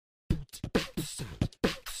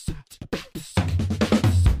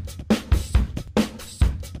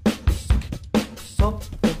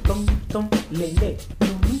lele,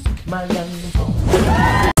 loonie, malang po.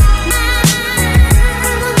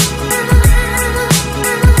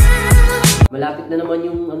 Malapit na naman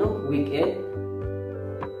yung weekend.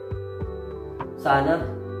 Sana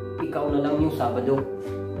ikaw na lang yung Sabado.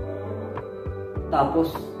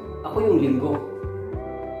 Tapos ako yung Linggo.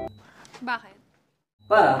 Bakit?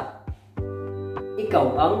 Para ikaw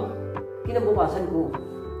ang kinabukasan ko.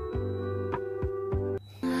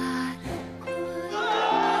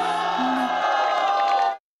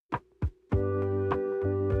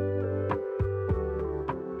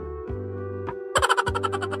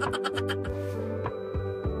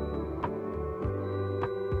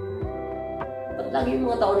 Ba't lagi yung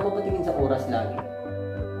mga tao na mapatingin sa oras lagi?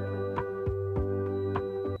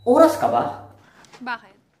 Oras ka ba?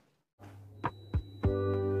 Bakit?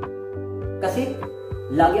 Kasi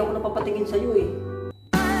lagi ako napapatingin sa'yo eh.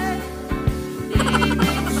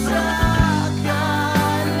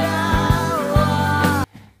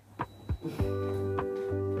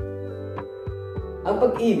 Ang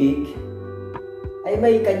pag-ibig ay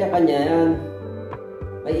may kanya-kanya yan.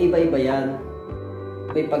 May iba-iba yan.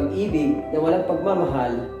 May pag-ibig na walang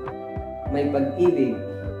pagmamahal. May pag-ibig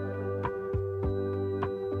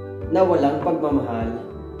na walang pagmamahal.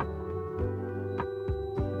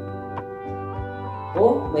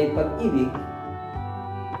 O may pag-ibig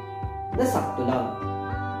na sakto lang.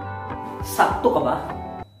 Sakto ka ba?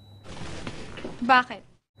 Bakit?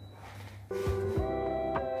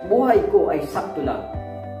 Buhay ko ay sakto lang.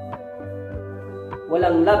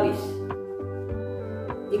 Walang labis.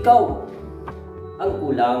 Ikaw ang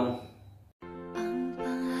kulang. Ang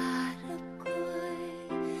pangarap ko'y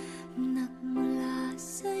nagmula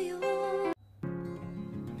sa'yo.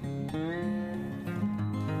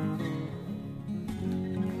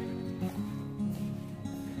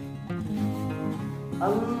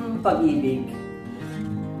 Ang pag-ibig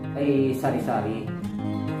ay sari-sari.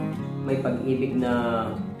 May pag-ibig na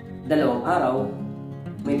 2 araw.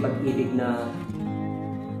 May pag-ibig na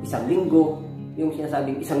 1 linggo. Yung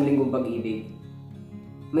sinasabing 1 linggong pag-ibig.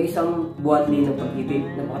 May 1 buwan din ng pag-ibig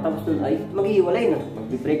na pagkatapos nun ay maghihiwalay na.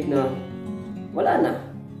 Mag-break na. Wala na.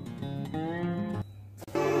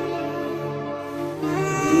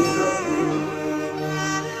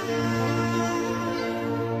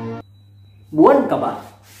 Buwan ka ba?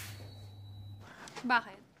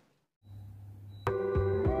 Bakit?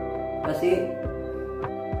 Kasi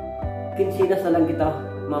kinsinas na lang kita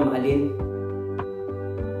mamahalin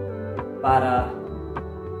para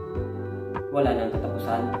wala nang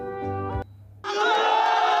katapusan.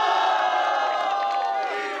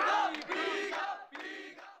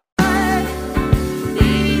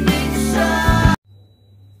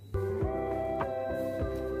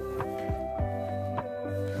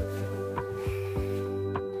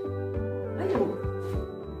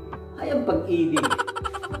 Ay ang pag-ibig.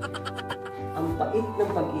 Ang pait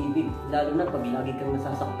ng pag-ibig, lalo na pag lagi kang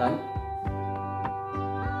nasasaktan.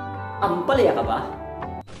 Ampalaya ka ba?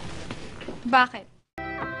 Bakit?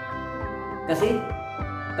 Kasi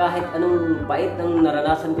kahit anong pait ng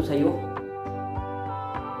naranasan ko sa'yo,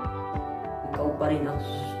 ikaw pa rin ang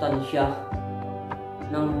sustansya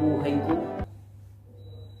ng buhay ko.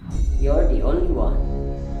 You're the only one.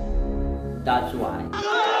 That's why.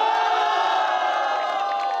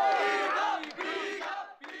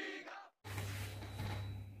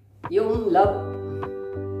 Yung love,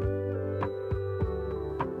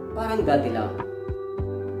 parang dati lang.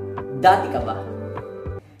 Dati ka ba?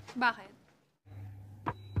 Bakit?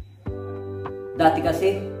 Dati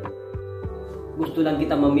kasi, gusto lang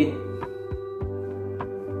kita ma-meet.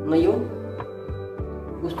 Ngayon,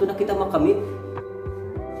 gusto na kita makamit.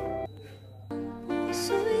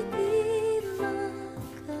 Puso'y di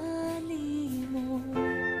makalimot.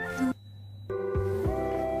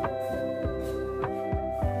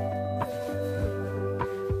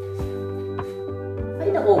 Ay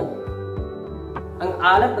nako, ang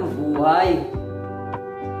alat ng buhay.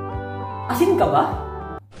 Asin ka ba?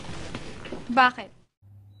 Bakit?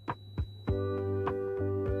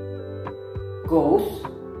 Ghost,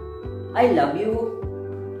 I love you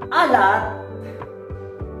a lot.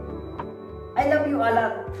 I love you a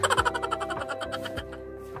lot.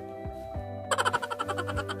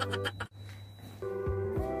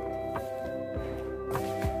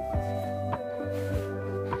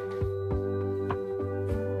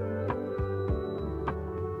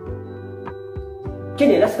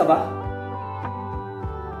 Chinelas ka ba?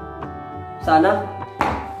 Sana,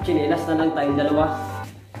 chinelas na lang tayong dalawa.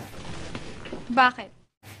 Bakit?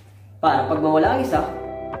 Para pag mawala ang isa,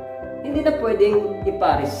 hindi na pwedeng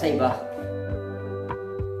ipares sa iba.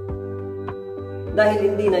 Dahil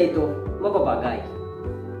hindi na ito mababagay.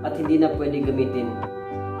 at hindi na pwede gamitin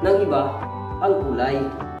ng iba ang kulay.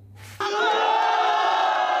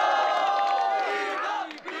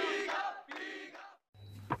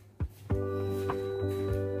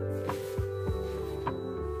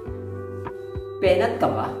 Penat ka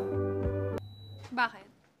ba? Bakit?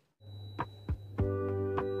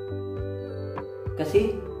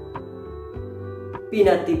 Kasi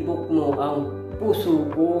pinatibok mo ang puso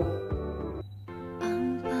ko.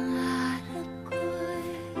 Ang pangarap ko'y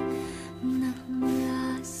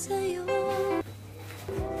nagmula sa'yo.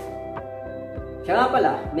 Siya nga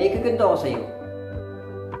pala, may ikukwento ako sa'yo.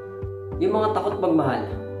 Yung mga takot magmahal.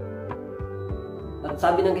 At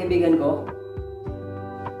sabi ng kaibigan ko,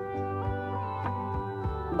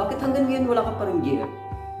 bakit hanggang ngayon wala ka pa rin GF?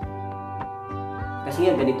 Kasi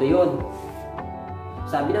nga ganito yon.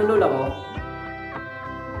 Sabi ng lola ko,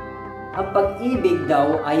 ang pag-ibig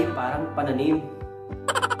daw ay parang pananim.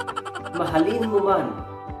 Mahalin mo man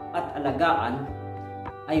at alagaan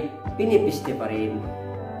ay pinipiste pa rin.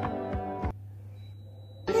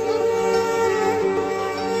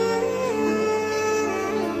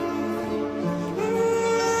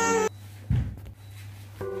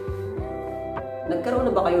 Nagkaroon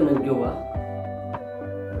na ba kayo ng jowa?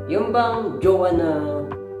 Yung bang jowa na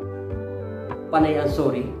panay ang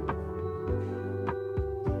sorry?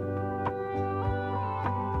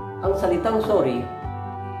 Ang salitang sorry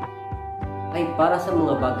ay para sa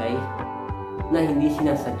mga bagay na hindi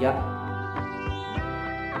sinasadya.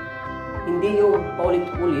 Hindi yung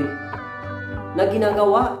paulit-ulit na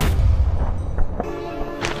ginagawa.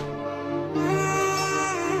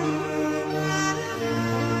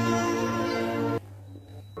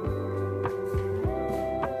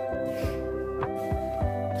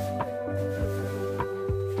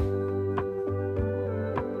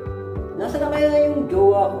 Nasaan na kaya yung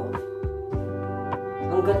jowa ko?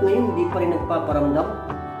 Hanggat ngayon hindi pa rin nagpaparamdam.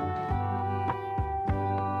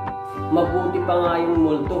 Mabuti pa nga yung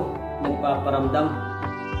multo nagpaparamdam.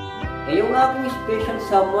 Eh yung aking special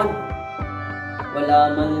someone, wala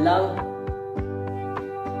man lang.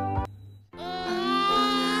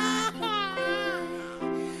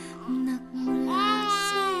 Nagmula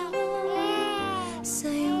sa'yo, sa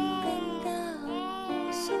iyong ganda ang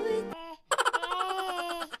puso'y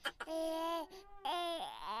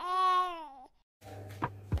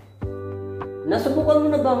Nasubukan mo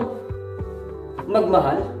na bang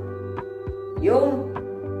magmahal? Yung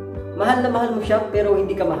mahal na mahal mo siya pero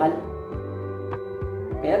hindi ka mahal?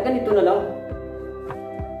 Kaya ganito na lang.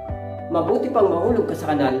 Mabuti pang mahulog ka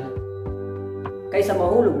sa kanal kaysa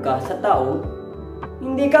mahulog ka sa taong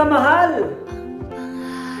hindi ka mahal.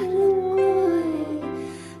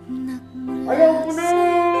 Ayaw ko na!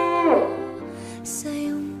 sa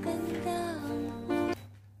iyong ganda.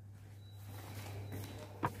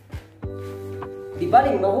 Di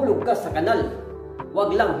baling mahulog ka sa kanal,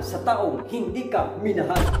 wag lang sa taong hindi ka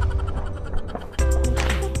minahal.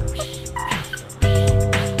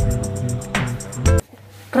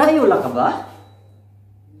 Crayola ka ba?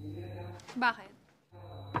 Bakit?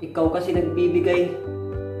 Ikaw kasi nagbibigay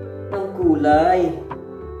ng kulay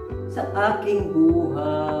sa aking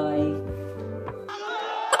buhay.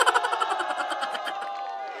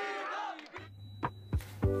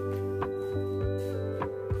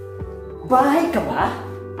 Bahay ka ba?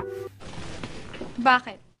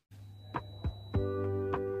 Bakit?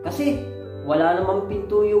 Kasi wala namang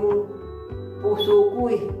pinto yung puso ko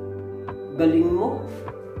eh. Galing mo.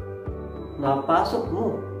 Napasok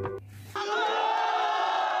mo.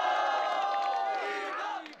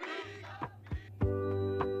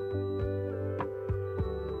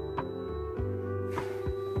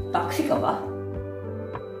 Taxi ka ba?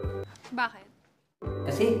 Bakit?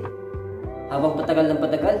 Kasi habang patagal ng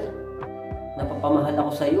patagal, napapamahal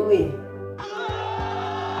ako sa iyo eh.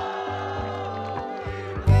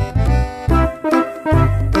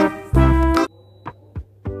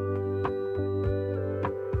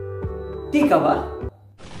 Di ka ba?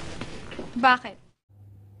 Bakit?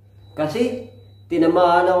 Kasi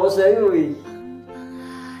tinamaan ako sa iyo eh.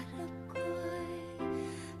 Pangarap ko'y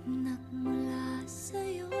nagmula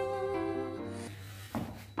sa'yo.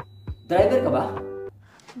 Driver ka ba?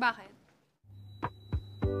 Bakit?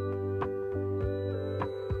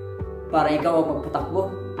 Para ikaw ang magpatakbo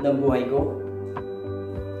ng buhay ko.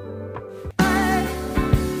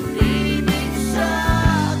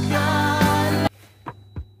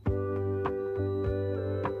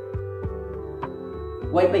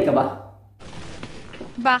 Wi-Fi ka ba?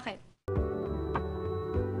 Bakit?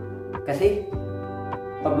 Kasi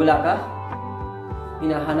pag wala ka,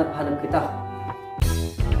 hinahanap-hanap kita.